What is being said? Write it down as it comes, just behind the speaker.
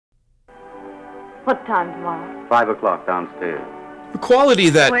What time tomorrow? 5 o'clock downstairs. The quality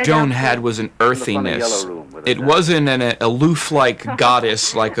that Joan had was an earthiness. It wasn't an aloof-like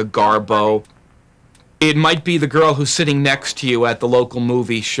goddess like a Garbo. It might be the girl who's sitting next to you at the local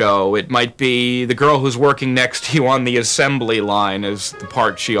movie show. It might be the girl who's working next to you on the assembly line, as the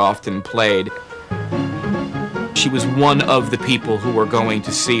part she often played. She was one of the people who were going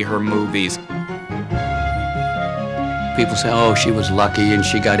to see her movies. People say, oh, she was lucky and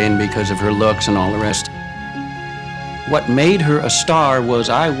she got in because of her looks and all the rest. What made her a star was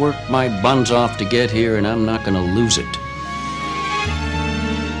I worked my buns off to get here and I'm not going to lose it.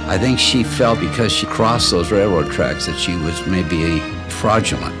 I think she felt because she crossed those railroad tracks that she was maybe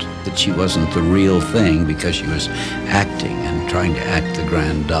fraudulent, that she wasn't the real thing because she was acting and trying to act the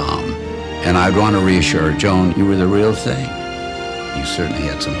grande dame. And I'd want to reassure her, Joan, you were the real thing. You certainly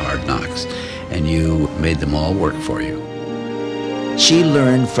had some hard knocks, and you made them all work for you. She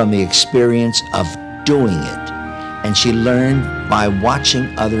learned from the experience of doing it, and she learned by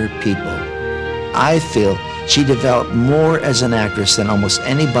watching other people. I feel she developed more as an actress than almost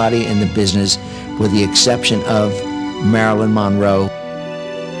anybody in the business, with the exception of Marilyn Monroe.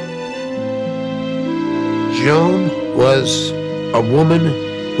 Joan was a woman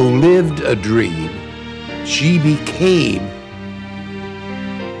who lived a dream. She became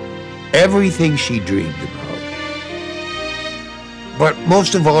everything she dreamed about. But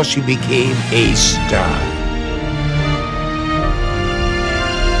most of all, she became a star.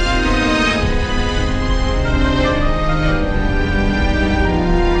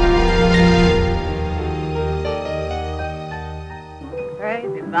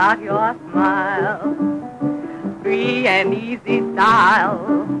 Crazy about your smile, free and easy style.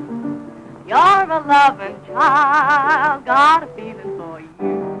 You're a loving child, got a feeling for you.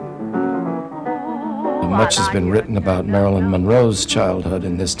 Much has been written about Marilyn Monroe's childhood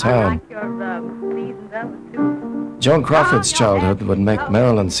in this town. Joan Crawford's childhood would make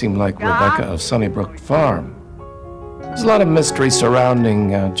Marilyn seem like Rebecca of Sunnybrook Farm. There's a lot of mystery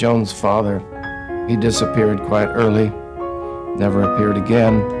surrounding Joan's father. He disappeared quite early, never appeared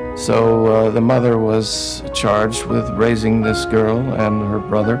again. So the mother was charged with raising this girl and her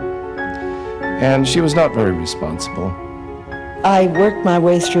brother, and she was not very responsible. I worked my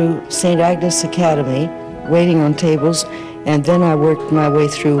way through St. Agnes Academy, waiting on tables, and then I worked my way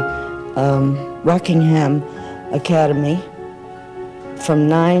through Rockingham Academy from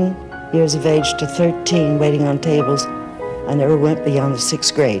 9 years of age to 13, waiting on tables. I never went beyond the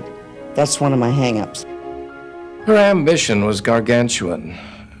 6th grade. That's one of my hang-ups. Her ambition was gargantuan.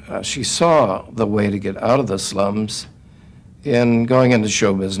 She saw the way to get out of the slums in going into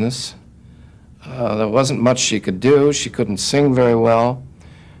show business. There wasn't much she could do. She couldn't sing very well.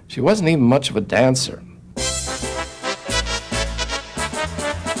 She wasn't even much of a dancer.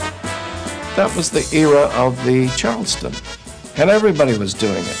 That was the era of the Charleston, and everybody was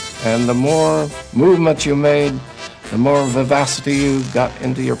doing it. And the more movement you made, the more vivacity you got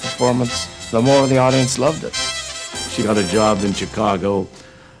into your performance, the more the audience loved it. She got a job in Chicago,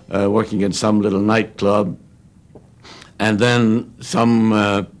 working in some little nightclub, and then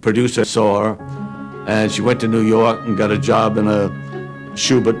some producer saw her, and she went to New York and got a job in a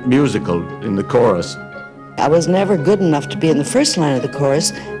Schubert musical in the chorus. I was never good enough to be in the first line of the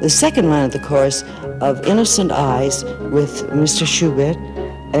chorus. The second line of the chorus of Innocent Eyes with Mr. Schubert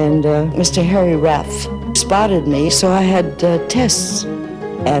and Mr. Harry Raff spotted me, so I had tests.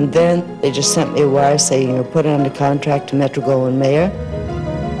 And then they just sent me a wire saying you're put under contract to Metro-Goldwyn-Mayer.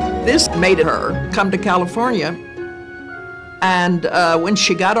 This made her come to California, and when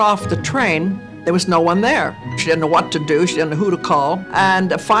she got off the train, there was no one there. She didn't know what to do, she didn't know who to call,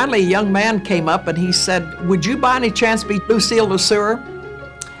 and finally a young man came up and he said, would you by any chance be Lucille LeSueur?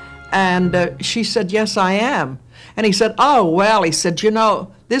 And she said, yes, I am. And he said, oh, well, he said, you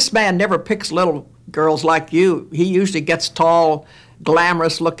know, this man never picks little girls like you. He usually gets tall,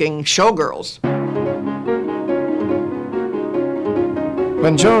 glamorous-looking showgirls.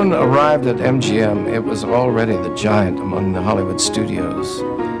 When Joan arrived at MGM, it was already the giant among the Hollywood studios.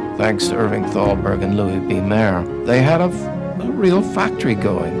 Thanks to Irving Thalberg and Louis B. Mayer, they had a real factory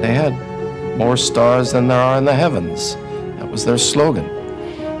going. They had more stars than there are in the heavens. That was their slogan.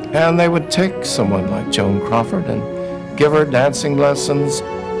 And they would take someone like Joan Crawford and give her dancing lessons,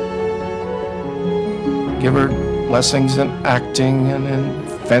 give her lessons in acting and in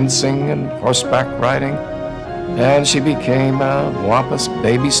fencing and horseback riding. And she became a Wampus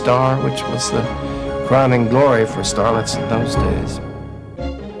baby star, which was the crowning glory for starlets in those days.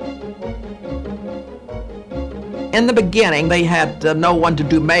 In the beginning, they had no one to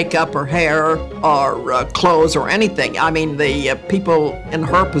do makeup or hair or clothes or anything. I mean, the people in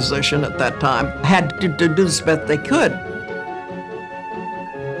her position at that time had to do the best they could.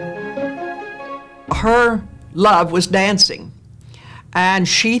 Her love was dancing, and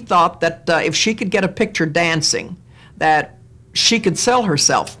she thought that if she could get a picture dancing, that she could sell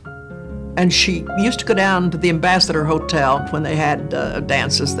herself. And she used to go down to the Ambassador Hotel when they had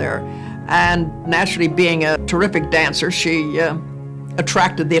dances there. And naturally, being a terrific dancer, she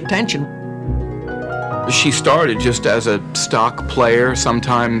attracted the attention. She started just as a stock player.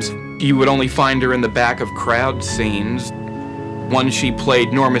 Sometimes you would only find her in the back of crowd scenes. Once she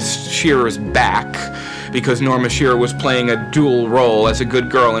played Norma Shearer's back, because Norma Shearer was playing a dual role as a good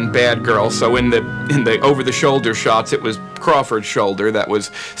girl and bad girl. So in the over-the-shoulder shots, it was Crawford's shoulder that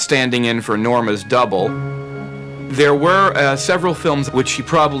was standing in for Norma's double. There were several films which she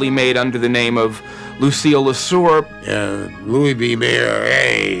probably made under the name of Lucille LeSueur. Louis B. Mayer,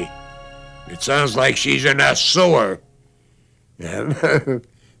 hey, it sounds like she's in a sewer.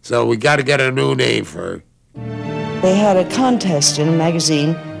 So we got to get a new name for her. They had a contest in a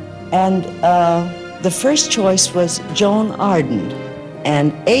magazine, and the first choice was Joan Arden.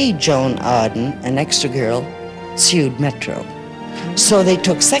 And a Joan Arden, an extra girl, sued Metro. So they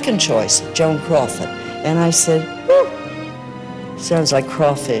took second choice, Joan Crawford. And I said, whew, sounds like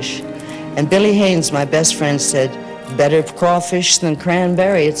crawfish. And Billy Haynes, my best friend, said, better crawfish than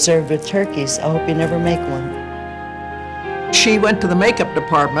cranberry. It's served with turkeys. I hope you never make one. She went to the makeup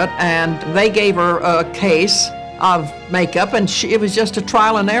department, and they gave her a case of makeup, and it was just a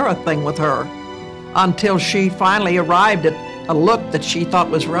trial and error thing with her until she finally arrived at a look that she thought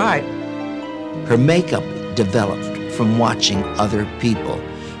was right. Her makeup developed from watching other people.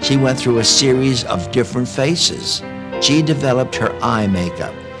 She went through a series of different faces. She developed her eye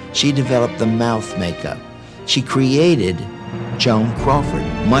makeup. She developed the mouth makeup. She created Joan Crawford,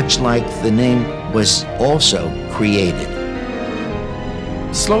 much like the name was also created.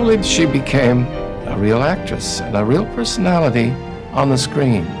 Slowly, she became a real actress and a real personality on the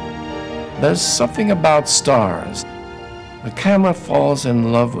screen. There's something about stars. The camera falls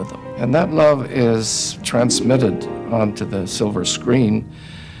in love with them, and that love is transmitted onto the silver screen,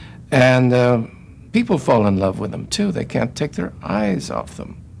 and people fall in love with them too. They can't take their eyes off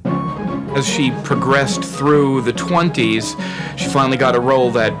them. As she progressed through the 20s, she finally got a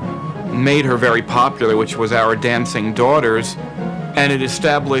role that made her very popular, which was Our Dancing Daughters. And it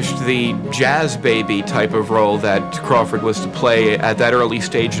established the jazz baby type of role that Crawford was to play at that early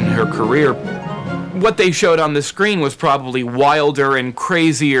stage in her career. What they showed on the screen was probably wilder and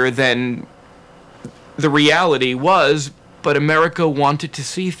crazier than the reality was, but America wanted to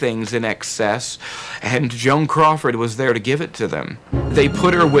see things in excess, and Joan Crawford was there to give it to them. They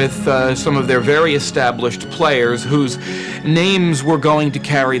put her with some of their very established players whose names were going to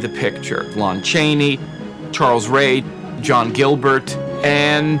carry the picture. Lon Chaney, Charles Ray, John Gilbert,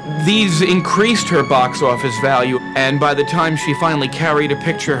 and these increased her box office value, and by the time she finally carried a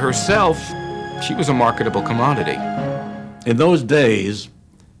picture herself, she was a marketable commodity. In those days,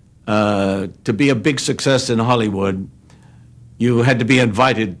 to be a big success in Hollywood, you had to be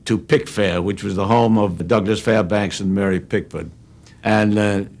invited to Pickfair, which was the home of Douglas Fairbanks and Mary Pickford.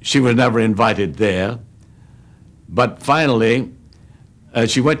 And she was never invited there. But finally,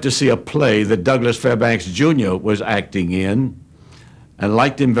 she went to see a play that Douglas Fairbanks Jr. was acting in and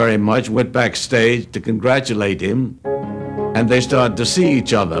liked him very much, went backstage to congratulate him, and they started to see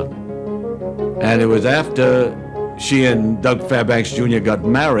each other. And it was after she and Doug Fairbanks Jr. got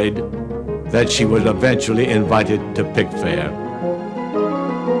married that she was eventually invited to Pickfair.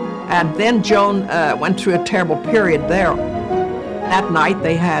 And then Joan went through a terrible period there. That night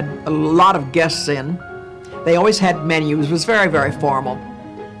they had a lot of guests in. They always had menus. It was very, very formal.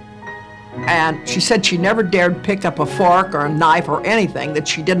 And she said she never dared pick up a fork or a knife or anything that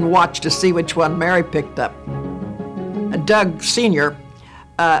she didn't watch to see which one Mary picked up. Doug Sr.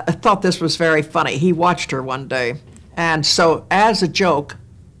 Thought this was very funny. He watched her one day. And so as a joke,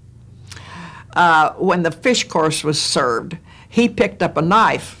 when the fish course was served, he picked up a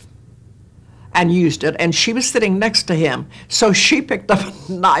knife and used it, and she was sitting next to him. So she picked up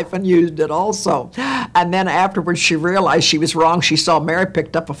a knife and used it also. And then afterwards she realized she was wrong. She saw Mary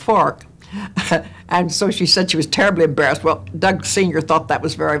picked up a fork. And so she said she was terribly embarrassed. Well, Doug Sr. thought that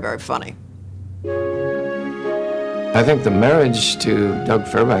was very, very funny. I think the marriage to Doug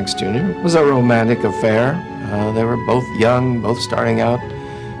Fairbanks Jr. was a romantic affair. They were both young, both starting out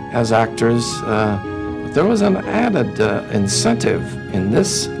as actors. But there was an added incentive in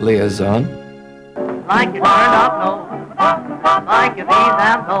this liaison. Like you turn up low, like you leave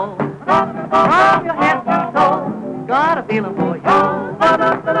them low, from your head to toe. got a feeling for you.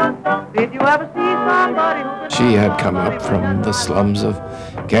 Did you ever see somebody who... She had come up from the slums of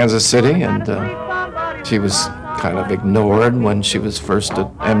Kansas City, and she was kind of ignored when she was first at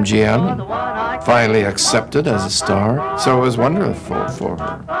MGM and finally accepted as a star. So it was wonderful for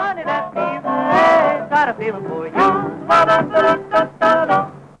her. Got a feeling for you.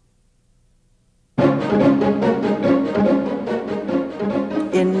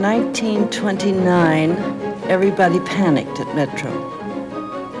 In 1929, everybody panicked at Metro.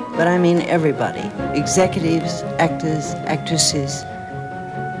 But I mean everybody. Executives, actors, actresses.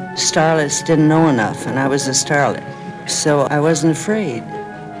 Starlets didn't know enough, and I was a starlet. So I wasn't afraid.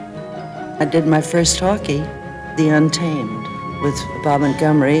 I did my first talkie, The Untamed, with Bob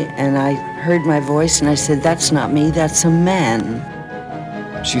Montgomery, and I heard my voice and I said, "That's not me, that's a man."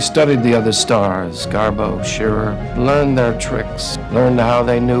 She studied the other stars, Garbo, Shearer, learned their tricks, learned how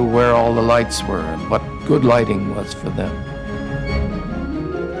they knew where all the lights were and what good lighting was for them.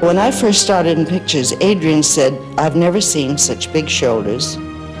 When I first started in pictures, Adrian said, "I've never seen such big shoulders.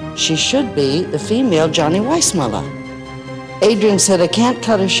 She should be the female Johnny Weissmuller." Adrian said, "I can't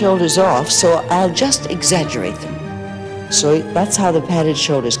cut her shoulders off, so I'll just exaggerate them." So that's how the padded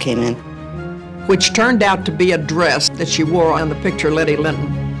shoulders came in. Which turned out to be a dress that she wore on the picture Letty Linton.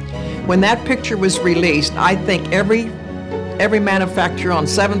 When that picture was released, I think every manufacturer on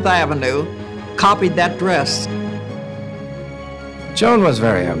 7th Avenue copied that dress. Joan was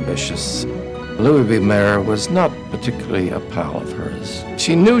very ambitious. Louis B. Mayer was not particularly a pal of hers.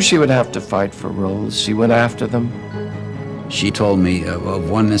 She knew she would have to fight for roles. She went after them. She told me of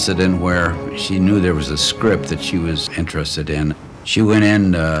one incident where she knew there was a script that she was interested in. She went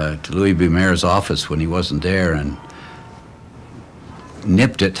in to Louis B. Mayer's office when he wasn't there and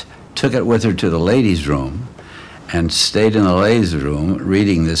nipped it, took it with her to the ladies' room, and stayed in the ladies' room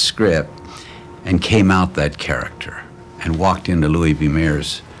reading this script, and came out that character and walked into Louis B.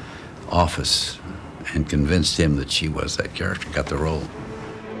 Mayer's office and convinced him that she was that character, got the role.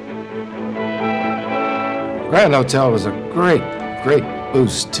 Grand Hotel was a great, great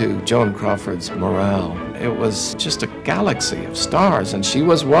boost to Joan Crawford's morale. It was just a galaxy of stars, and she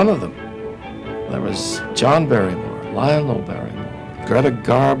was one of them. There was John Barrymore, Lionel Barrymore, Greta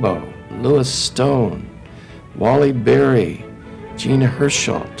Garbo, Louis Stone, Wally Beery, Gina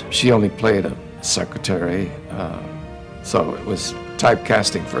Herschelt. She only played a secretary, so it was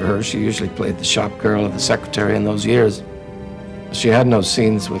typecasting for her. She usually played the shop girl or the secretary in those years. She had no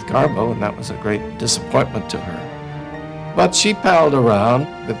scenes with Garbo, and that was a great disappointment to her. But she palled around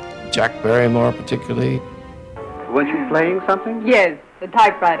with Jack Barrymore particularly. Was she playing something? Yes, the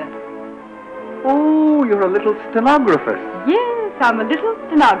typewriter. Oh, you're a little stenographer. Yes, I'm a little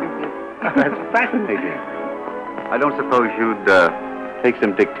stenographer. That's fascinating. I don't suppose you'd take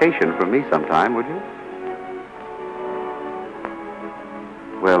some dictation from me sometime, would you?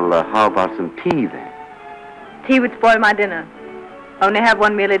 Well, how about some tea, then? Tea would spoil my dinner. I only have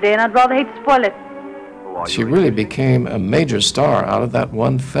one meal a day, and I'd rather hate to spoil it. She really became a major star out of that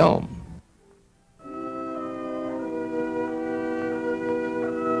one film.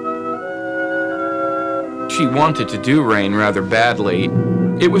 She wanted to do Rain rather badly.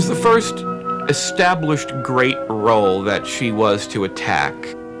 It was the first established great role that she was to attack.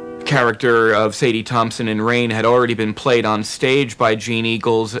 The character of Sadie Thompson in Rain had already been played on stage by Gene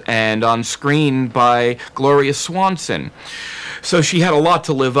Eagles and on screen by Gloria Swanson. So she had a lot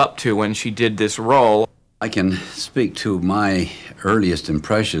to live up to when she did this role. I can speak to my earliest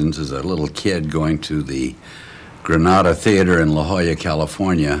impressions as a little kid going to the Granada Theater in La Jolla,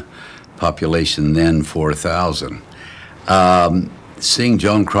 California, population then 4,000. Seeing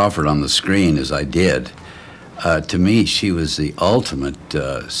Joan Crawford on the screen as I did, to me she was the ultimate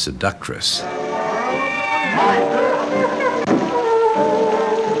seductress.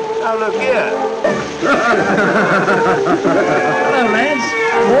 Now look here. Hello, lads.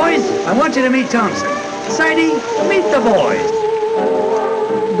 Boys, I want you to meet Thompson. Sadie, meet the boys.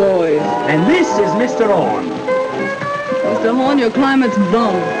 Boys. And this is Mr. Horn. Mr. Horn, your climate's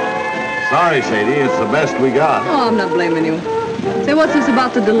blown. Sorry, Sadie, it's the best we got. Oh, I'm not blaming you. Say, what's this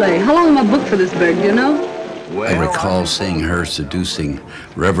about the delay? How long am I booked for this bird, do you know? I recall seeing her seducing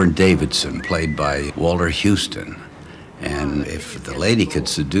Reverend Davidson, played by Walter Houston. And if the lady could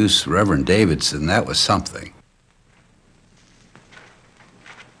seduce Reverend Davidson, that was something.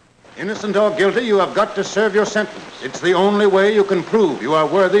 Innocent or guilty, you have got to serve your sentence. It's the only way you can prove you are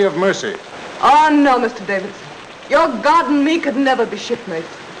worthy of mercy. Oh, no, Mr. Davidson. Your God and me could never be shipmates.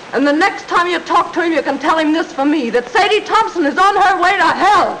 And the next time you talk to him, you can tell him this for me, that Sadie Thompson is on her way to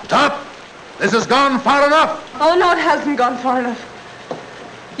hell. Stop! This has gone far enough. Oh, no, it hasn't gone far enough.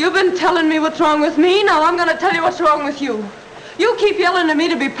 You've been telling me what's wrong with me. Now I'm going to tell you what's wrong with you. You keep yelling at me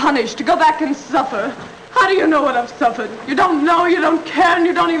to be punished, to go back and suffer. How do you know what I've suffered? You don't know, you don't care, and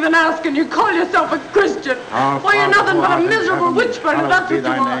you don't even ask, and you call yourself a Christian. Well, you're nothing but a miserable witch burner, that's what you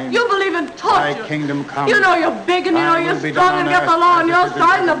are. You believe in torture. Thy kingdom come. You know you're big, and you know you're strong, and got the law on your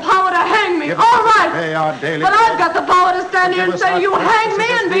side, and the power to hang me. All right. But I've got the power to stand here and say, you hang me,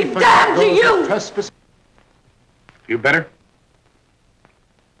 and be damned to you. You better?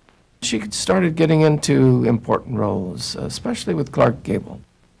 She started getting into important roles, especially with Clark Gable.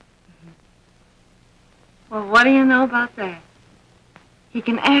 Well, what do you know about that? He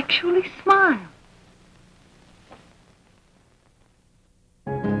can actually smile.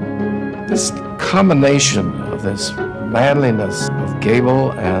 This combination of this manliness of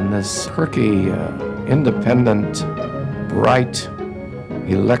Gable and this perky, independent, bright,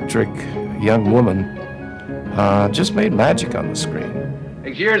 electric young woman just made magic on the screen.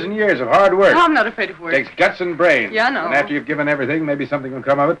 Takes years and years of hard work. No, I'm not afraid of work. Takes guts and brains. Yeah, I know. And after you've given everything, maybe something will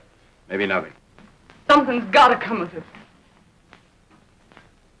come of it, maybe nothing. Something's got to come of it.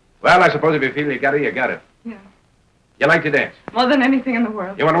 Well, I suppose if you feel you got it, you got it. Yeah. You like to dance? More than anything in the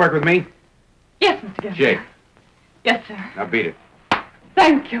world. You want to work with me? Yes, Mr. Gessler. Jake. Yes, sir. Now beat it.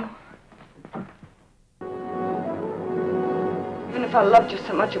 Thank you. Even if I loved you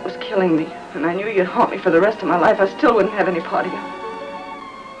so much it was killing me, and I knew you'd haunt me for the rest of my life, I still wouldn't have any part of you.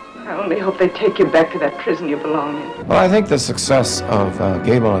 I only hope they take you back to that prison you belong in. Well, I think the success of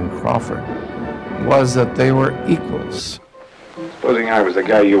Gable and Crawford was that they were equals. Supposing I was the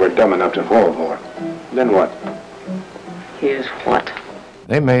guy you were dumb enough to fall for. Then what? Here's what.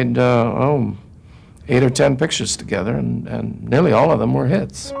 They made, 8 or 10 pictures together, and nearly all of them were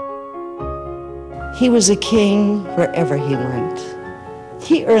hits. He was a king wherever he went.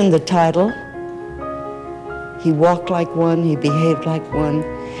 He earned the title. He walked like one, he behaved like one,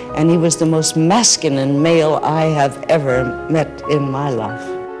 and he was the most masculine male I have ever met in my life.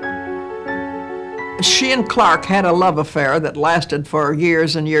 She and Clark had a love affair that lasted for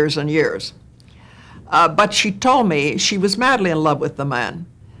years and years and years. But she told me she was madly in love with the man.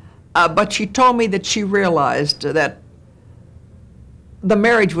 But she told me that she realized that the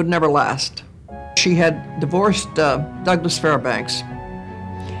marriage would never last. She had divorced Douglas Fairbanks,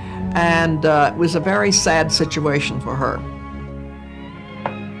 and it was a very sad situation for her.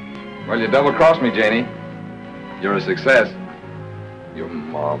 Well, you double-crossed me, Janie. You're a success. You're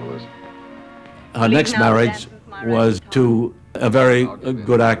marvelous. Her next marriage was to a very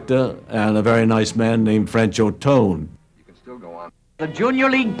good actor and a very nice man named Francho Tone. The Junior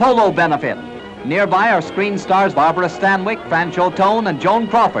League Polo Benefit. Nearby are screen stars Barbara Stanwyck, Francho Tone, and Joan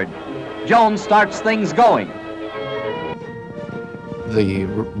Crawford. Joan starts things going. The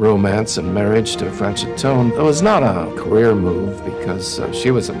romance and marriage to Francho Tone was not a career move because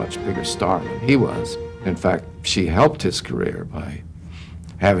she was a much bigger star than he was. In fact, she helped his career by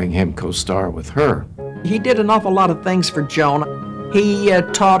having him co-star with her. He did an awful lot of things for Joan. He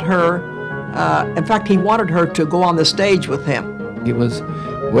taught her, in fact, he wanted her to go on the stage with him. He was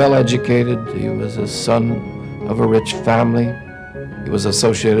well-educated. He was a son of a rich family. He was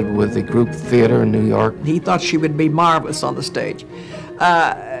associated with the group theater in New York. He thought she would be marvelous on the stage.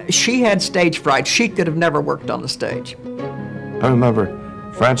 She had stage fright. She could have never worked on the stage. I remember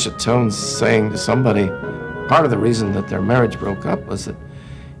Francho Tone saying to somebody, part of the reason that their marriage broke up was that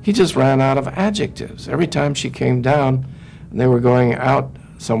he just ran out of adjectives. Every time she came down and they were going out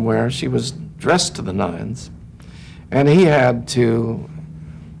somewhere, she was dressed to the nines. And he had to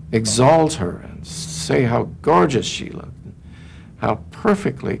exalt her and say how gorgeous she looked, how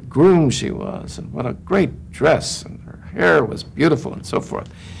perfectly groomed she was, and what a great dress, and her hair was beautiful, and so forth.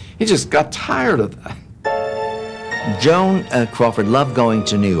 He just got tired of that. Joan Crawford loved going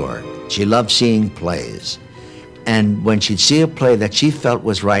to New York. She loved seeing plays. And when she'd see a play that she felt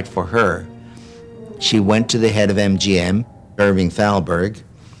was right for her, she went to the head of MGM, Irving Thalberg,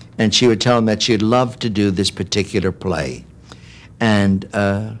 and she would tell him that she'd love to do this particular play. And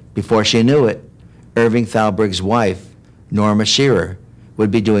before she knew it, Irving Thalberg's wife, Norma Shearer,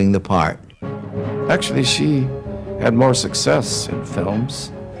 would be doing the part. Actually, she had more success in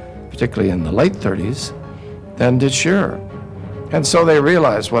films, particularly in the late 30s, than did Shearer. And so they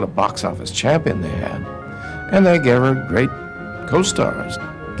realized what a box office champion they had, and they gave her great co-stars,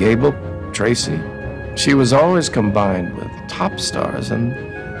 Gable, Tracy. She was always combined with top stars, and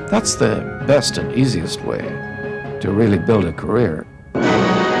that's the best and easiest way to really build a career.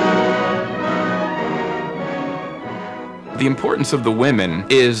 The importance of the women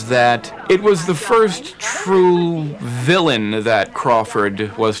is that it was the first true villain that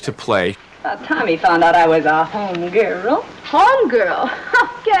Crawford was to play. About time he found out I was a home girl. Home girl?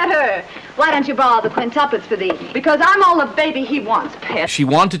 Get her. Why don't you borrow the quintuplets for the evening? Because I'm all the baby he wants, pet. She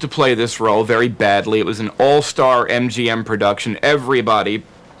wanted to play this role very badly. It was an all-star MGM production. Everybody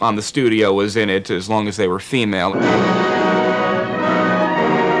on the studio was in it, as long as they were female.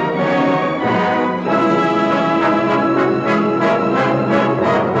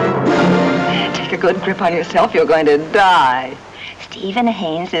 Take a good grip on yourself. You're going to die. Stephen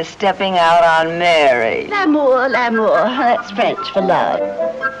Haynes is stepping out on Mary. L'amour, l'amour. That's French for love.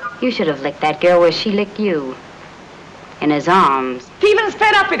 You should have licked that girl where she licked you. In his arms. Stephen's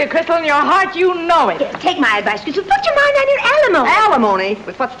fed up with you, Crystal. In your heart, you know it. Yes, take my advice, Crystal. Put your mind on your alimony. Alimony?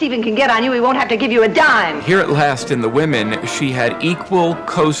 With what Stephen can get on you, he won't have to give you a dime. Here at last in The Women, she had equal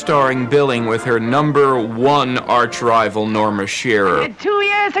co-starring billing with her #1 arch-rival Norma Shearer. 2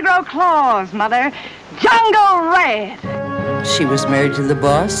 years to grow claws, Mother. Jungle Red. She was married to the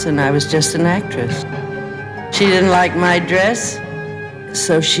boss, and I was just an actress. She didn't like my dress,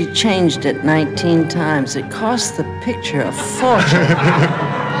 so she changed it 19 times. It cost the picture a fortune.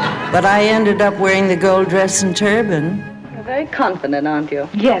 But I ended up wearing the gold dress and turban. You're very confident, aren't you?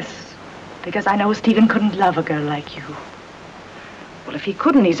 Yes, because I know Stephen couldn't love a girl like you. Well, if he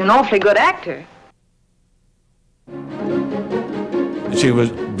couldn't, he's an awfully good actor. She was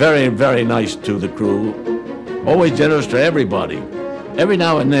very, very nice to the crew, always generous to everybody. Every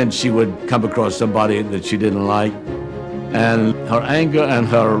now and then she would come across somebody that she didn't like, and her anger and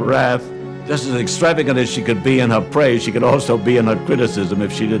her wrath, just as extravagant as she could be in her praise, she could also be in her criticism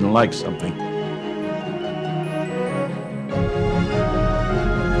if she didn't like something.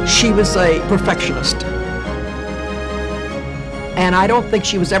 She was a perfectionist. And I don't think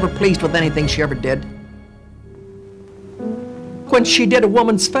she was ever pleased with anything she ever did. When she did a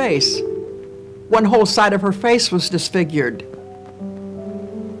woman's face, one whole side of her face was disfigured.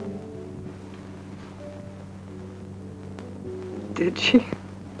 Did she?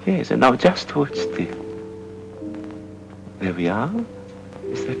 Yes, and now just hold still. There we are.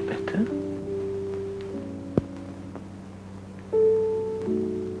 Is that better?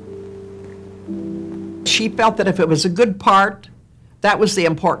 She felt that if it was a good part, that was the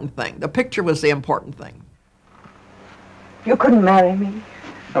important thing. The picture was the important thing. You couldn't marry me.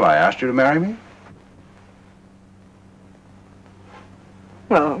 Have I asked you to marry me?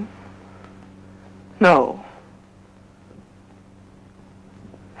 Well, no.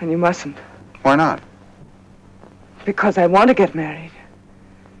 And you mustn't. Why not? Because I want to get married.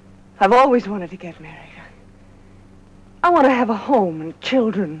 I've always wanted to get married. I want to have a home and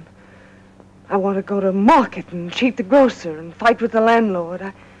children. I want to go to market and cheat the grocer and fight with the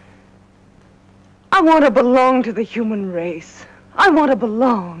landlord. I want to belong to the human race. I want to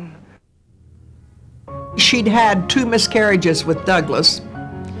belong. She'd had 2 miscarriages with Douglas,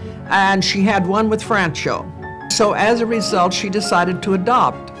 and she had 1 with Francho. So as a result, she decided to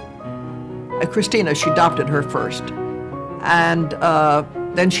adopt. Christina, she adopted her first. And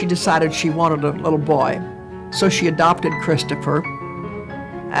then she decided she wanted a little boy. So she adopted Christopher.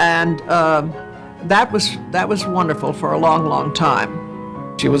 And that was wonderful for a long, long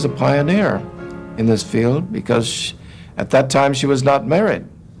time. She was a pioneer in this field because at that time she was not married.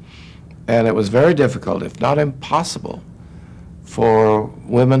 And it was very difficult, if not impossible, for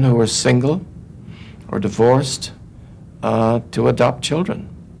women who were single or divorced to adopt children.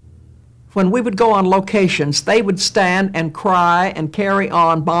 When we would go on locations, they would stand and cry and carry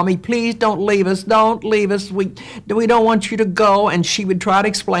on, "Mommy, please don't leave us, don't leave us, we don't want you to go." And she would try to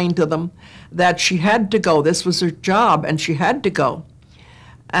explain to them that she had to go. This was her job, and she had to go.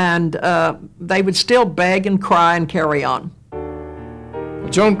 And they would still beg and cry and carry on.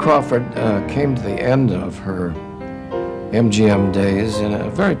 Joan Crawford came to the end of her MGM days in a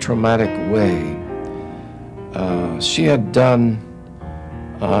very traumatic way. She had done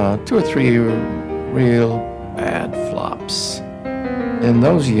 2 or 3 real bad flops. In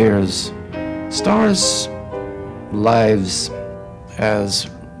those years, stars' lives as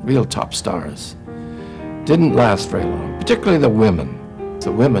real top stars didn't last very long, particularly the women.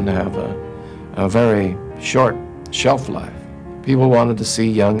 The women have a very short shelf life. People wanted to see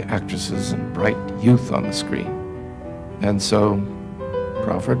young actresses and bright youth on the screen. And so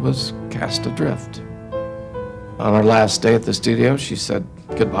Crawford was cast adrift. On her last day at the studio, she said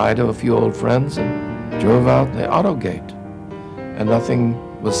goodbye to a few old friends and drove out the auto gate. And nothing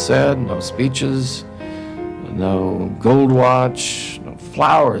was said, no speeches, no gold watch, no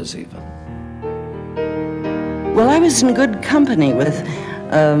flowers even. Well, I was in good company with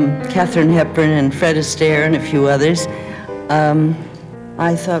Katharine Hepburn and Fred Astaire and a few others.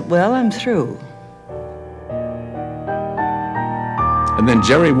 I thought, well, I'm through. And then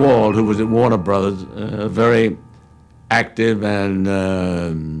Jerry Wald, who was at Warner Brothers, a very active and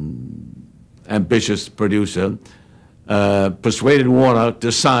ambitious producer, persuaded Warner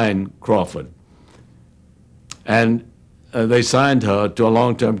to sign Crawford. And they signed her to a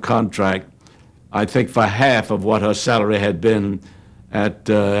long-term contract, I think for half of what her salary had been at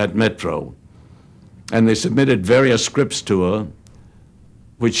Metro. And they submitted various scripts to her,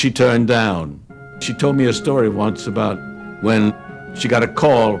 which she turned down. She told me a story once about when she got a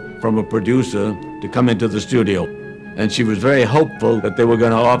call from a producer to come into the studio. And she was very hopeful that they were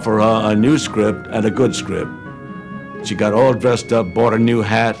going to offer her a new script and a good script. She got all dressed up, bought a new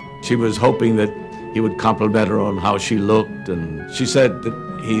hat. She was hoping that he would compliment her on how she looked. And she said that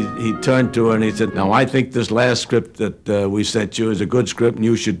he turned to her and he said, "Now, I think this last script that we sent you is a good script and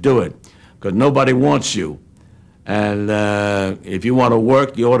you should do it, because nobody wants you. And if you want to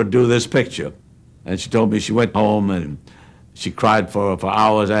work, you ought to do this picture." And she told me she went home and she cried for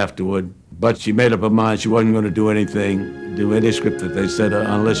hours afterward. But she made up her mind she wasn't going to do any script that they sent her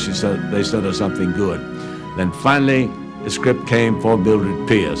unless they sent her something good. Then finally, the script came for Mildred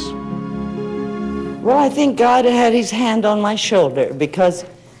Pierce. Well, I think God had his hand on my shoulder because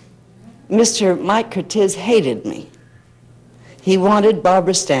Mr. Mike Curtiz hated me. He wanted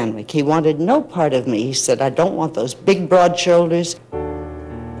Barbara Stanwyck. He wanted no part of me. He said, "I don't want those big, broad shoulders."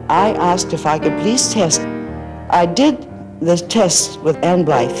 I asked if I could please test. I did the test with Ann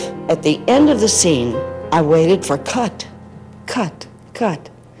Blythe. At the end of the scene, I waited for cut, cut,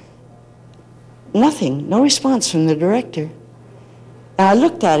 cut. Nothing, no response from the director. And I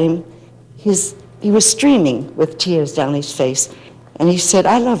looked at him. He was streaming with tears down his face. And he said,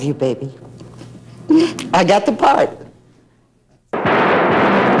 "I love you, baby." I got the part.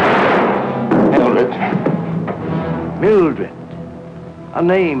 Mildred. Mildred. A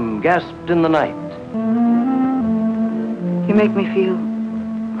name gasped in the night. You make me feel,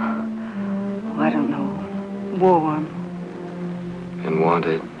 I don't know, warm. And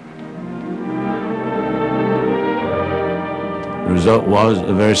wanted. The result was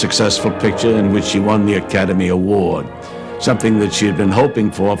a very successful picture in which she won the Academy Award, something that she had been hoping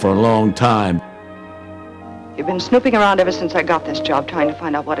for a long time. You've been snooping around ever since I got this job, trying to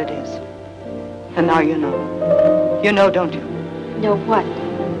find out what it is. And now you know. You know, don't you? Know what?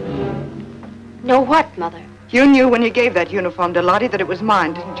 Know what, Mother? You knew when you gave that uniform to Lottie that it was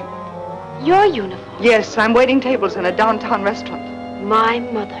mine, didn't you? Your uniform? Yes, I'm waiting tables in a downtown restaurant. My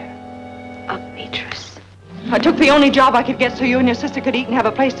mother, a waitress. I took the only job I could get so you and your sister could eat and have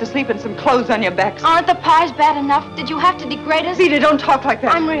a place to sleep and some clothes on your backs. Aren't the pies bad enough? Did you have to degrade us? Rita, don't talk like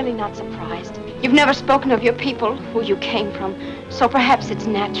that. I'm really not surprised. You've never spoken of your people, who you came from, so perhaps it's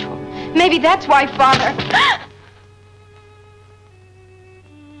natural. Maybe that's why Father...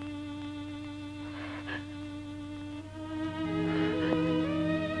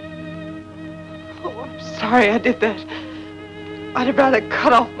 Oh, I'm sorry I did that. I'd have rather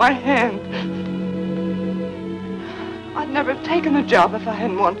cut off my hand. I'd never have taken the job if I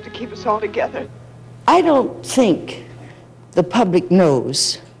hadn't wanted to keep us all together. I don't think the public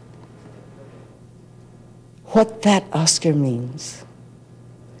knows what that Oscar means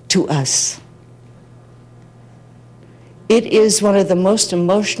to us. It is one of the most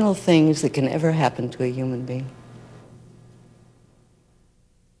emotional things that can ever happen to a human being.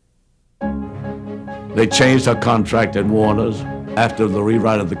 They changed her contract at Warner's. After the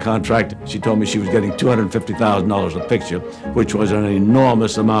rewrite of the contract, she told me she was getting $250,000 a picture, which was an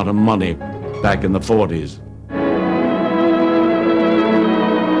enormous amount of money back in the 40s.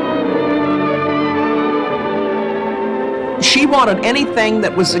 She wanted anything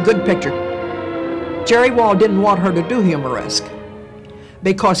that was a good picture. Jerry Wald didn't want her to do humoresque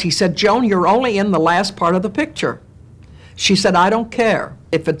because he said, "Joan, you're only in the last part of the picture." She said, "I don't care.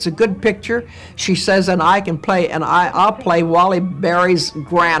 If it's a good picture," she says, "and I can play, and I'll play Wally Berry's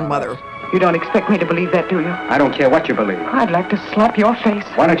grandmother." You don't expect me to believe that, do you? I don't care what you believe. I'd like to slap your face.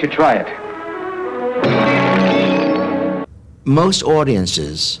 Why don't you try it? Most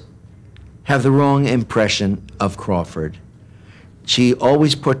audiences have the wrong impression of Crawford. She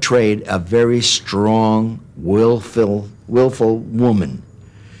always portrayed a very strong, willful woman.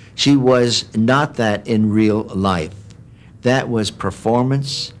 She was not that in real life. That was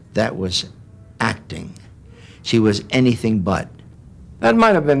performance, that was acting. She was anything but. That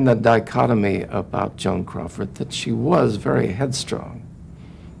might have been the dichotomy about Joan Crawford, that she was very headstrong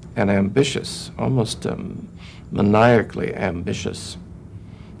and ambitious, almost maniacally ambitious.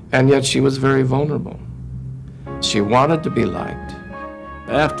 And yet she was very vulnerable. She wanted to be liked.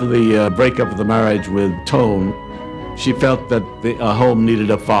 After the breakup of the marriage with Tone, she felt that a home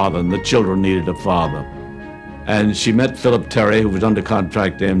needed a father and the children needed a father. And she met Philip Terry, who was under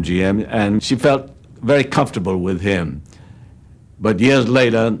contract to MGM, and she felt very comfortable with him. But years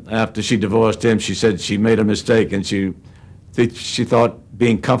later, after she divorced him, she said she made a mistake, and she thought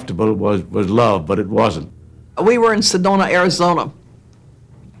being comfortable was love, but it wasn't. We were in Sedona, Arizona,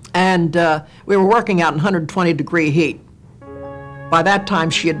 and we were working out in 120-degree heat. By that time,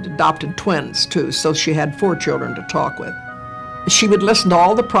 she had adopted twins, too, so she had 4 children to talk with. She would listen to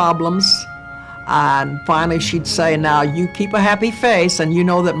all the problems, and finally she'd say, now, you keep a happy face, and you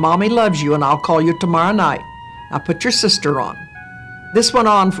know that Mommy loves you, and I'll call you tomorrow night. Now, put your sister on. This went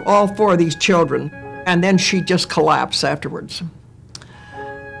on for all 4 of these children, and then she just collapsed afterwards.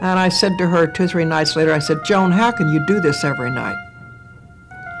 And I said to her 2 or 3 nights later, I said, Joan, how can you do this every night?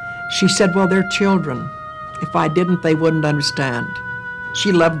 She said, well, they're children. If I didn't, they wouldn't understand.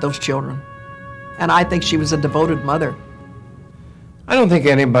 She loved those children, and I think she was a devoted mother. I don't think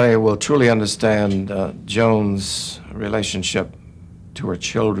anybody will truly understand Joan's relationship to her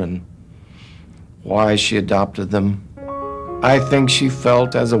children, why she adopted them. I think she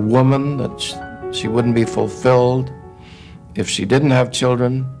felt as a woman that she wouldn't be fulfilled if she didn't have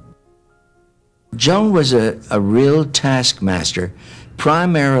children. Joan was a real taskmaster,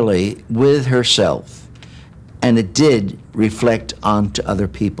 primarily with herself, and it did reflect onto other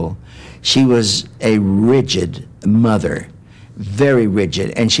people. She was a rigid mother, very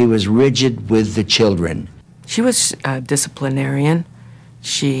rigid, and she was rigid with the children. She was a disciplinarian.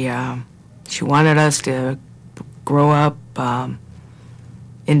 She wanted us to grow up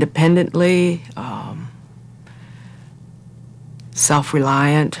independently,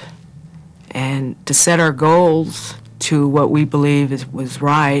 self-reliant, and to set our goals to what we believe was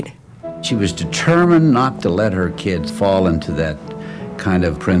right. She was determined not to let her kids fall into that kind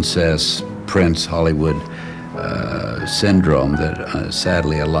of princess, prince Hollywood syndrome that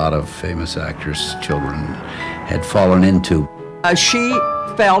sadly a lot of famous actors' children had fallen into. She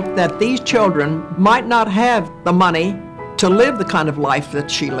felt that these children might not have the money to live the kind of life that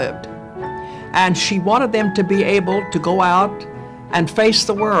she lived. And she wanted them to be able to go out and face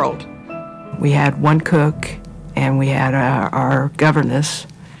the world. We had one cook and we had our governess,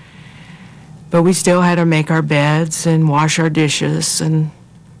 but we still had to make our beds and wash our dishes. And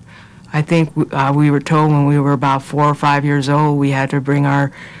I think we were told when we were about 4 or 5 years old, we had to bring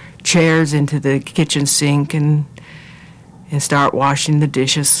our chairs into the kitchen sink and start washing the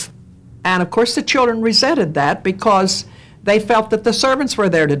dishes. And of course the children resented that because they felt that the servants were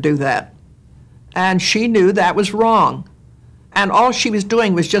there to do that. And she knew that was wrong. And all she was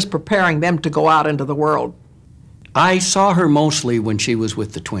doing was just preparing them to go out into the world. I saw her mostly when she was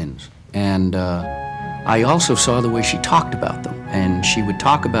with the twins. And I also saw the way she talked about them. And she would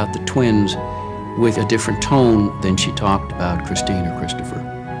talk about the twins with a different tone than she talked about Christine or Christopher.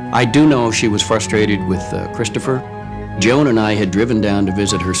 I do know she was frustrated with Christopher. Joan and I had driven down to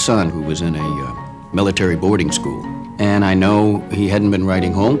visit her son, who was in a military boarding school. And I know he hadn't been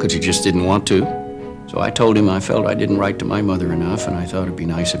writing home because he just didn't want to. So I told him I felt I didn't write to my mother enough, and I thought it'd be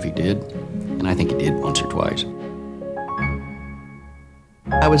nice if he did. And I think he did once or twice.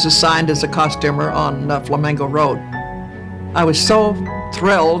 I was assigned as a costumer on Flamingo Road. I was so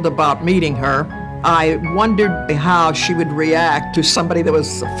thrilled about meeting her. I wondered how she would react to somebody that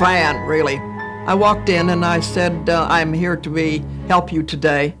was a fan, really. I walked in and I said, I'm here to help you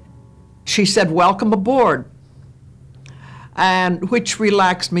today. She said, welcome aboard. And which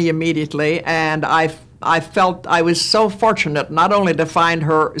relaxed me immediately, and I felt I was so fortunate not only to find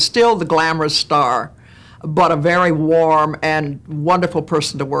her still the glamorous star, but a very warm and wonderful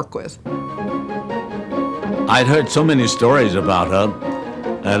person to work with. I'd heard so many stories about her,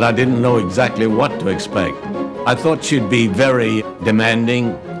 and I didn't know exactly what to expect. I thought she'd be very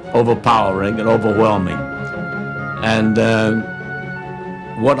demanding, overpowering, and overwhelming. And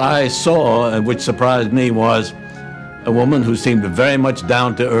what I saw, and which surprised me, was a woman who seemed very much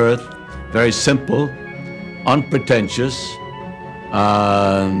down to earth, very simple, unpretentious,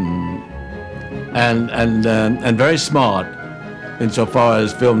 and very smart insofar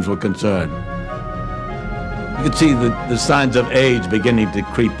as films were concerned. You could see the signs of age beginning to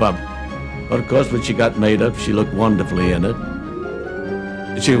creep up. But of course, when she got made up, she looked wonderfully in it.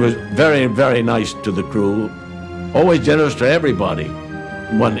 She was very, very nice to the crew, always generous to everybody.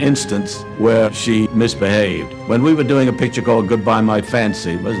 One instance where she misbehaved. When we were doing a picture called Goodbye My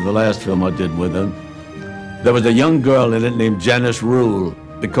Fancy, it was the last film I did with her, there was a young girl in it named Janice Rule.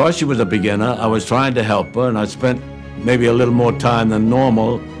 Because she was a beginner, I was trying to help her, and I spent maybe a little more time than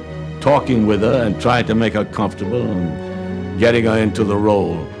normal talking with her and trying to make her comfortable and getting her into the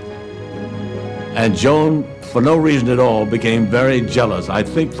role. And Joan, for no reason at all, became very jealous. I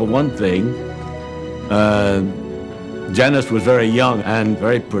think, for one thing, Janice was very young and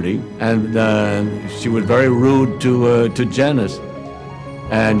very pretty, and she was very rude to Janice.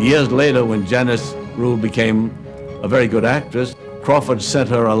 And years later, when Janice Rule became a very good actress, Crawford sent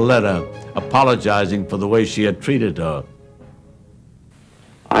her a letter apologizing for the way she had treated her.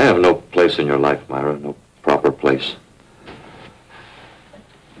 I have no place in your life, Myra, no proper place.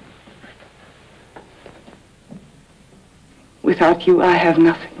 Without you, I have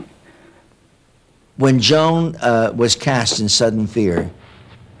nothing. When Joan was cast in Sudden Fear,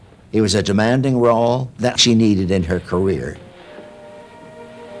 it was a demanding role that she needed in her career.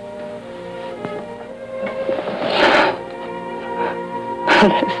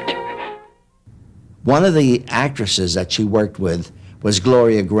 One of the actresses that she worked with was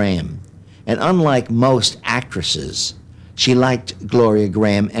Gloria Graham. And unlike most actresses, she liked Gloria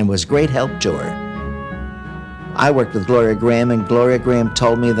Graham and was great help to her. I worked with Gloria Graham, and Gloria Graham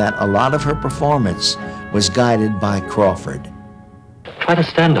told me that a lot of her performance was guided by Crawford. Try to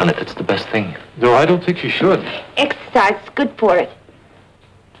stand on it. It's the best thing. No, I don't think you should. Exercise is good for it.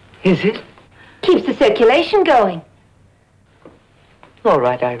 Is it? Keeps the circulation going. All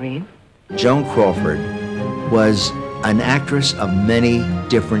right, Irene. Joan Crawford was an actress of many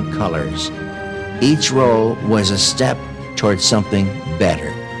different colors. Each role was a step towards something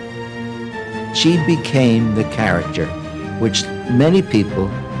better. She became the character, which many people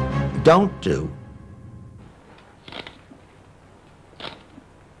don't do.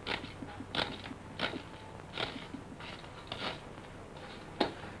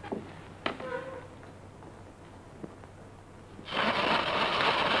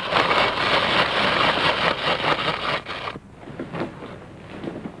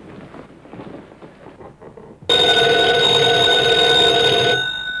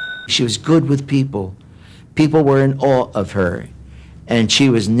 She was good with people. People were in awe of her, and she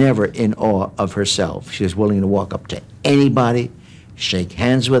was never in awe of herself. She was willing to walk up to anybody, shake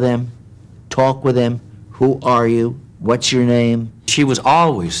hands with them, talk with them. Who are you? What's your name? She was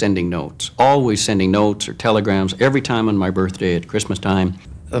always sending notes or telegrams every time on my birthday at Christmas time.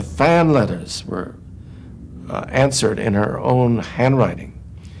 The fan letters were answered in her own handwriting.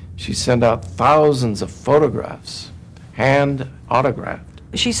 She sent out thousands of photographs, hand autographed.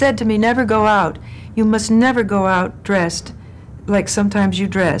 She said to me, never go out. You must never go out dressed like sometimes you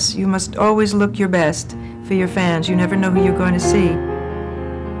dress. You must always look your best for your fans. You never know who you're going to see.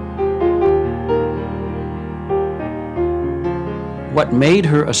 What made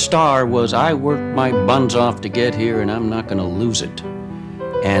her a star was I worked my buns off to get here and I'm not going to lose it.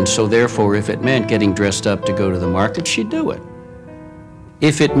 And so therefore, if it meant getting dressed up to go to the market, she'd do it.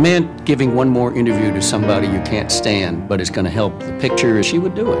 If it meant giving one more interview to somebody you can't stand, but it's going to help the picture, she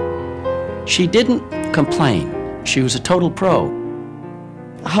would do it. She didn't complain. She was a total pro.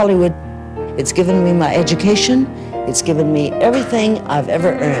 Hollywood, it's given me my education. It's given me everything I've ever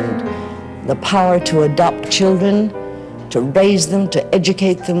earned. The power to adopt children, to raise them, to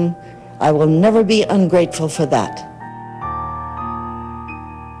educate them. I will never be ungrateful for that.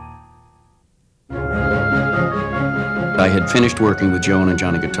 I had finished working with Joan and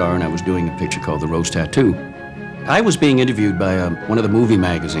Johnny Guitar, and I was doing a picture called The Rose Tattoo. I was being interviewed by one of the movie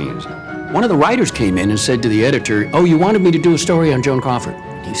magazines. One of the writers came in and said to the editor, "Oh, you wanted me to do a story on Joan Crawford?"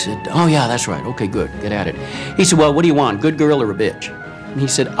 He said, "Oh, yeah, that's right. Okay, good. Get at it." He said, "Well, what do you want, good girl or a bitch?" And he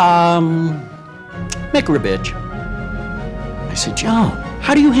said, "Make her a bitch." I said, "Joan,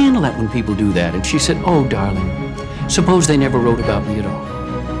 how do you handle that when people do that?" And she said, "Oh, darling, suppose they never wrote about me at all."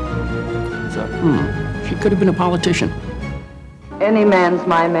 I thought, she could have been a politician. Any man's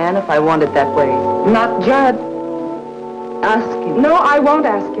my man if I want it that way. Not Judd. Ask him. No, I won't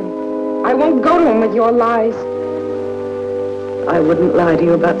ask him. I won't go to him with your lies. I wouldn't lie to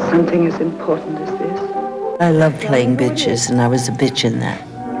you about something as important as this. I love playing bitches, and I was a bitch in that.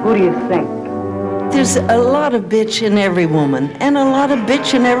 Who do you think? There's a lot of bitch in every woman, and a lot of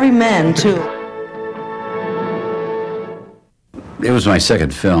bitch in every man, too. It was my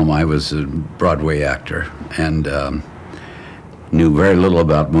second film. I was a Broadway actor, and knew very little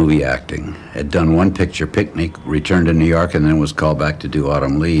about movie acting. Had done one picture, Picnic, returned to New York, and then was called back to do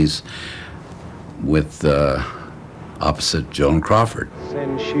Autumn Leaves with opposite Joan Crawford.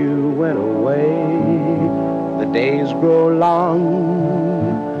 Since you went away, the days grow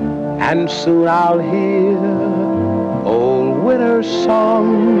long, and soon I'll hear old winter's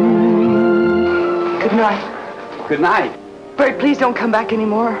song. Good night. Good night. Bert, please don't come back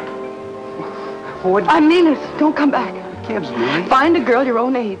anymore. I mean it. Don't come back. Gibbs, man. Find a girl your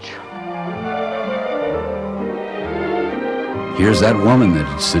own age. Here's that woman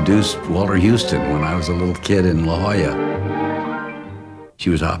that seduced Walter Houston when I was a little kid in La Jolla. She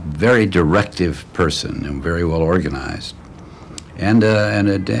was a very directive person and very well organized, and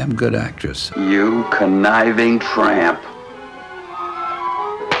a damn good actress. You conniving tramp.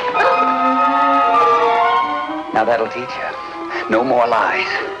 Now that'll teach you. No more lies.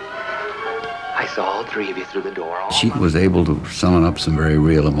 I saw all three of you through the door. She was able to summon up some very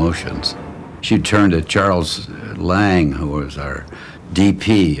real emotions. She turned to Charles Lang, who was our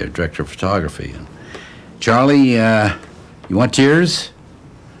DP, our director of photography. And, Charlie, you want tears?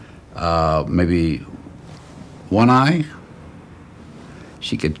 Maybe one eye?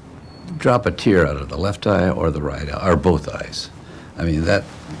 She could drop a tear out of the left eye or the right eye, or both eyes. I mean,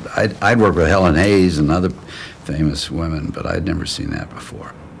 I'd worked with Helen Hayes and other famous women, but I'd never seen that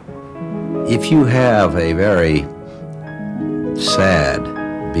before. If you have a very sad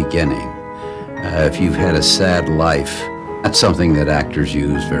beginning, if you've had a sad life, that's something that actors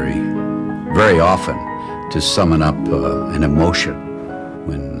use very, very often to summon up an emotion.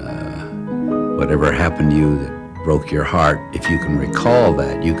 When whatever happened to you that broke your heart, if you can recall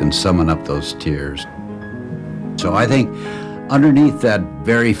that, you can summon up those tears. So I think underneath that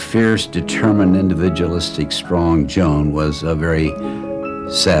very fierce, determined, individualistic, strong Joan was a very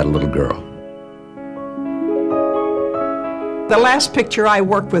sad little girl. The last picture I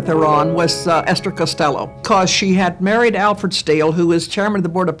worked with her on was Esther Costello, because she had married Alfred Steele, who was chairman of the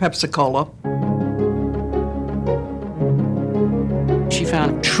board of Pepsi-Cola. She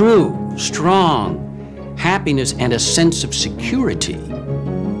found true, strong happiness and a sense of security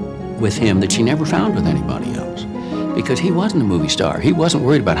with him that she never found with anybody else. Because he wasn't a movie star. He wasn't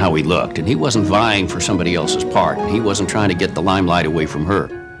worried about how he looked, and he wasn't vying for somebody else's part, and he wasn't trying to get the limelight away from her.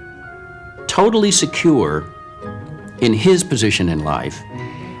 Totally secure in his position in life,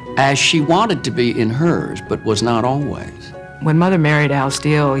 as she wanted to be in hers, but was not always. When Mother married Al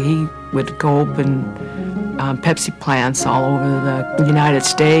Steele, he would go open Pepsi plants all over the United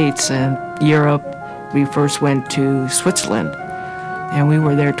States and Europe. We first went to Switzerland, and we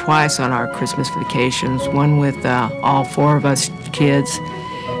were there twice on our Christmas vacations, one with all four of us kids,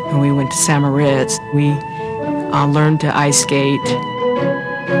 and we went to St. Moritz. We learned to ice skate.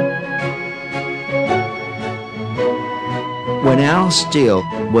 When Al Steele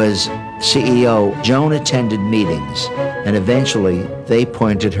was CEO, Joan attended meetings, and eventually they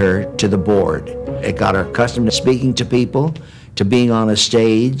pointed her to the board. It got her accustomed to speaking to people, to being on a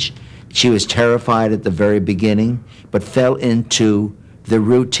stage. She was terrified at the very beginning, but fell into the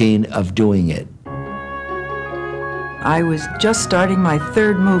routine of doing it. I was just starting my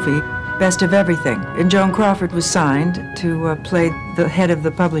third movie, Best of Everything, and Joan Crawford was signed to play the head of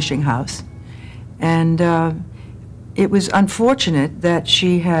the publishing house. And it was unfortunate that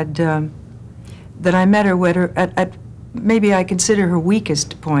she had, that I met her at maybe I consider her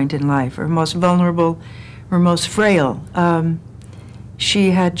weakest point in life, her most vulnerable, her most frail.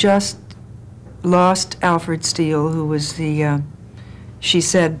 She had just lost Alfred Steele, who was the, she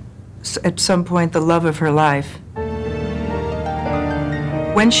said at some point, the love of her life.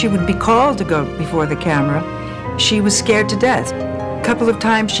 When she would be called to go before the camera, she was scared to death. A couple of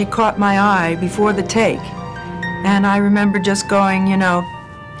times she caught my eye before the take. And I remember just going, you know,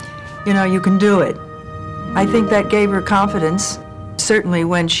 you can do it. I think that gave her confidence, certainly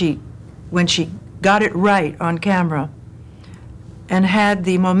when she got it right on camera and had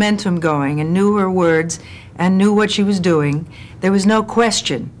the momentum going and knew her words and knew what she was doing. There was no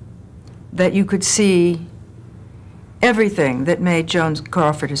question that you could see everything that made Joan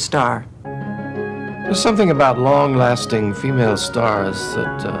Crawford a star. There's something about long-lasting female stars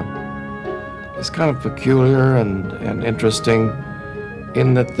that is kind of peculiar and interesting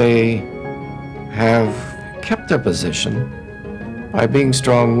in that they have kept their position by being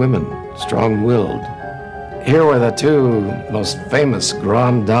strong women, strong-willed. Here were the two most famous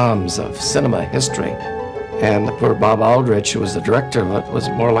grand dames of cinema history. And poor Bob Aldrich, who was the director of it, was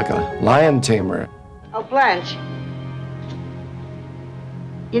more like a lion tamer. Oh, Blanche.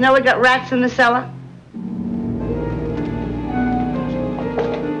 You know we got rats in the cellar?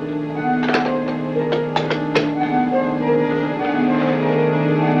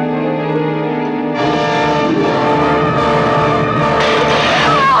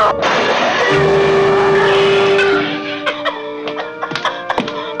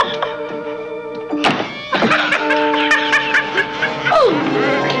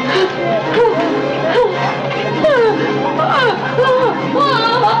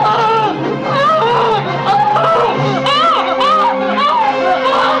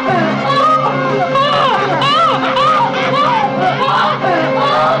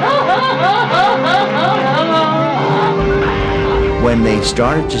 When they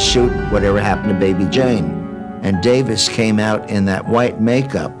started to shoot Whatever Happened to Baby Jane, and Davis came out in that white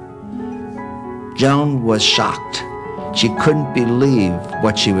makeup, Joan was shocked. She couldn't believe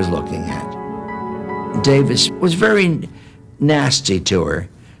what she was looking at. Davis was very nasty to her,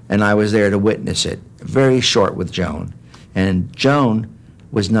 and I was there to witness it. Very short with Joan. And Joan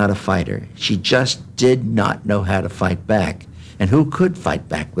was not a fighter. She just did not know how to fight back. And who could fight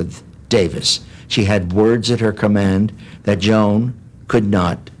back with Davis? She had words at her command that Joan could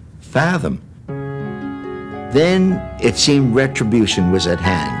not fathom. Then it seemed retribution was at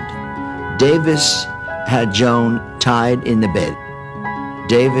hand. Davis had Joan tied in the bed.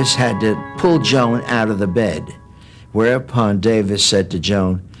 Davis had to pull Joan out of the bed, whereupon Davis said to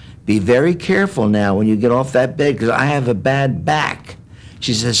Joan, "Be very careful now when you get off that bed because I have a bad back."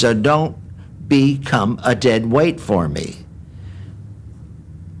 She says, "So don't become a dead weight for me."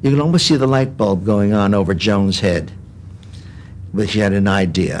 You can almost see the light bulb going on over Joan's head, but she had an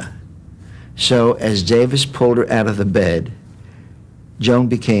idea. So as Davis pulled her out of the bed, Joan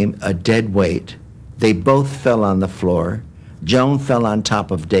became a dead weight. They both fell on the floor. Joan fell on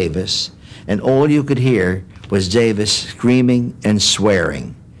top of Davis, and all you could hear was Davis screaming and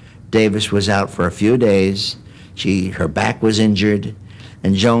swearing. Davis was out for a few days. Her back was injured,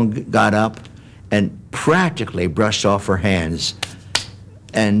 and Joan got up and practically brushed off her hands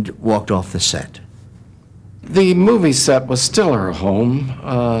and walked off the set. The movie set was still her home.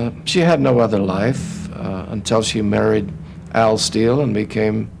 She had no other life until she married Al Steele and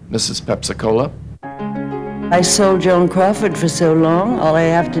became Mrs. Pepsi-Cola. I sold Joan Crawford for so long, all I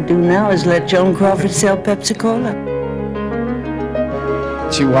have to do now is let Joan Crawford sell Pepsi-Cola.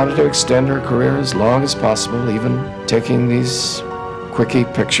 She wanted to extend her career as long as possible, even taking these quickie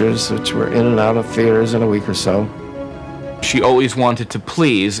pictures, which were in and out of theaters in a week or so. She always wanted to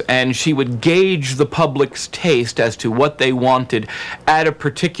please, and she would gauge the public's taste as to what they wanted at a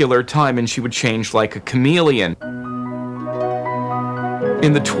particular time, and she would change like a chameleon.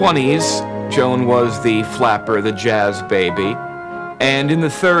 In the 20s, Joan was the flapper, the jazz baby. And in the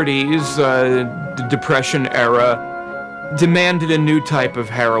 30s, the Depression era demanded a new type of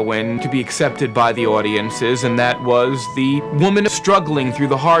heroine to be accepted by the audiences, and that was the woman struggling through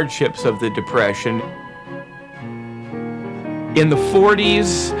the hardships of the Depression. In the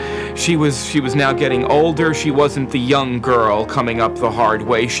 40s, she was now getting older. She wasn't the young girl coming up the hard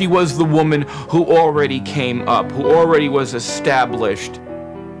way. She was the woman who already came up, who already was established.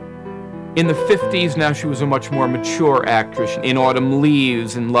 In the 50s, now she was a much more mature actress. In Autumn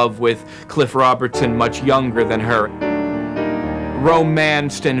Leaves, in love with Cliff Robertson, much younger than her.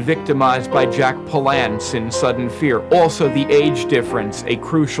 Romanced and victimized by Jack Palance in Sudden Fear. Also the age difference, a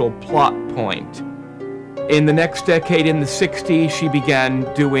crucial plot point. In the next decade, in the 60s, she began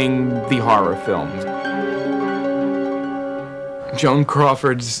doing the horror films. Joan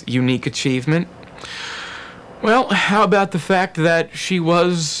Crawford's unique achievement? Well, how about the fact that she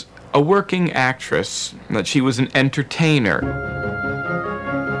was a working actress, that she was an entertainer.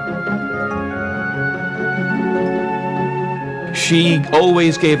 She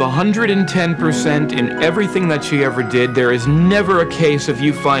always gave 110% in everything that she ever did. There is never a case of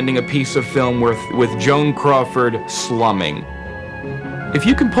you finding a piece of film with Joan Crawford slumming. If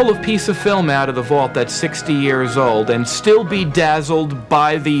you can pull a piece of film out of the vault that's 60 years old and still be dazzled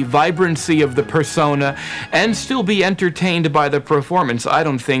by the vibrancy of the persona and still be entertained by the performance, I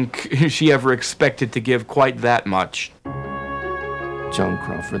don't think she ever expected to give quite that much. Joan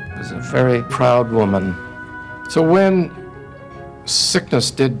Crawford was a very proud woman. So when sickness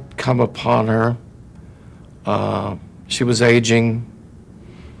did come upon her, she was aging.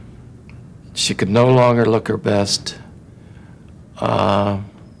 She could no longer look her best. It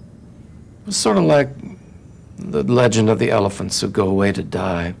was sort of like the legend of the elephants who go away to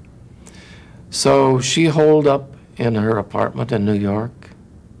die. So she holed up in her apartment in New York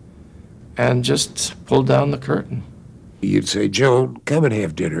and just pulled down the curtain. You'd say, "Joan, come and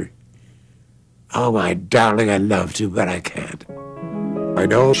have dinner." "Oh, my darling, I'd love to, but I can't." I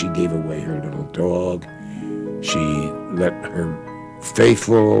know she gave away her little dog. She let her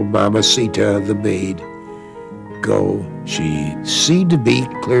faithful Mamacita, the maid, go. She seemed to be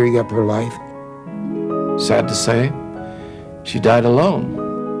clearing up her life. Sad to say, she died alone.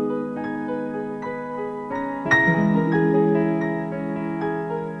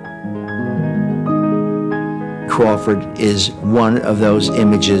 Crawford is one of those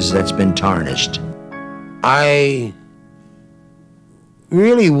images that's been tarnished. I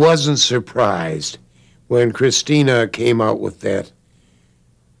really wasn't surprised when Christina came out with that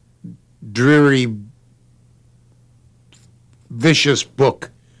dreary, vicious book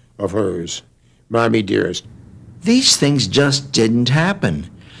of hers, Mommy Dearest. These things just didn't happen.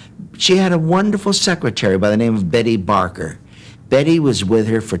 She had a wonderful secretary by the name of Betty Barker. Betty was with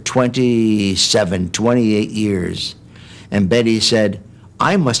her for 28 years. And Betty said,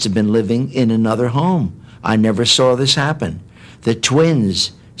 I must have been living in another home. I never saw this happen. The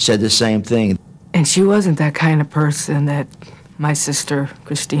twins said the same thing. And she wasn't that kind of person that my sister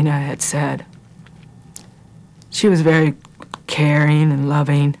Christina had said. She was very caring and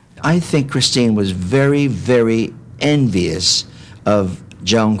loving. I think Christine was very, very envious of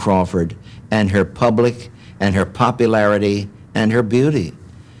Joan Crawford and her public and her popularity and her beauty.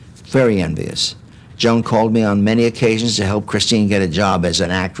 Very envious. Joan called me on many occasions to help Christine get a job as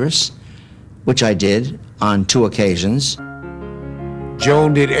an actress, which I did on 2 occasions.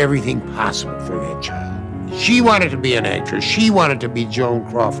 Joan did everything possible for that child. She wanted to be an actress. She wanted to be Joan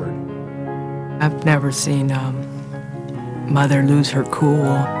Crawford. I've never seen Mother lose her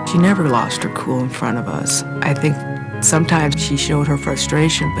cool. She never lost her cool in front of us. I think sometimes she showed her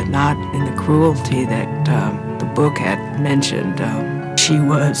frustration, but not in the cruelty that the book had mentioned. She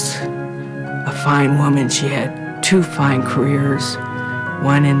was a fine woman. She had 2 fine careers,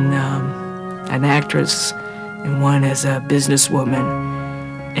 one in an actress and one as a businesswoman,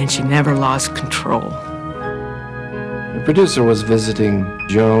 and she never lost control. The producer was visiting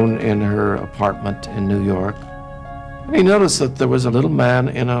Joan in her apartment in New York, and he noticed that there was a little man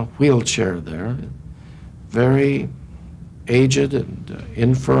in a wheelchair there, very aged and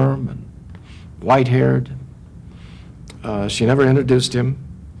infirm and white-haired. She never introduced him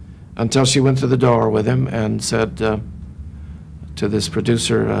until she went to the door with him and said to this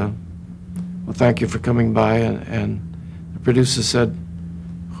producer, well, thank you for coming by. And the producer said,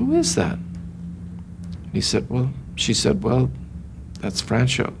 who is that? And she said, well, that's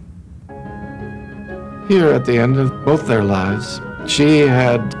Francho. Here at the end of both their lives, she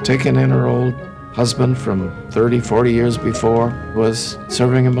had taken in her old husband from 30, 40 years before, was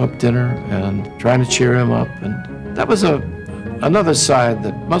serving him up dinner and trying to cheer him up. And that was another side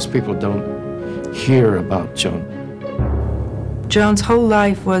that most people don't hear about Joan. Joan's whole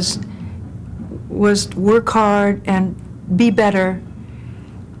life was work hard and be better.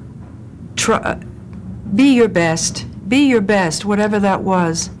 Be your best, whatever that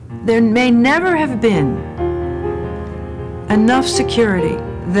was. There may never have been enough security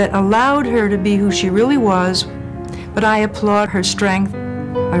that allowed her to be who she really was, but I applaud her strength,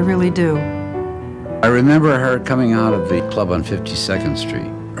 I really do. I remember her coming out of the club on 52nd Street.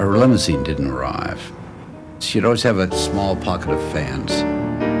 Her limousine didn't arrive. She'd always have a small pocket of fans.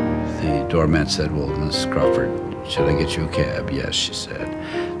 The doorman said, well, Miss Crawford, should I get you a cab? Yes, she said.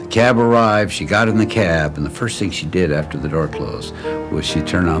 The cab arrived, she got in the cab, and the first thing she did after the door closed was she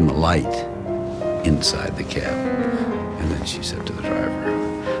turned on the light inside the cab. And then she said to the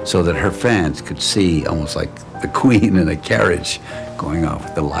driver, so that her fans could see almost like the Queen in a carriage going off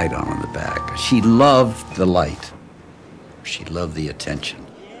with the light on in the back. She loved the light. She loved the attention.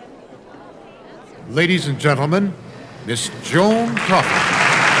 Ladies and gentlemen, Miss Joan Crawford.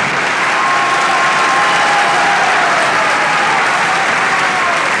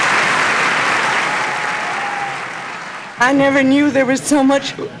 I never knew there was so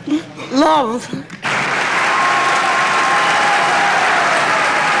much love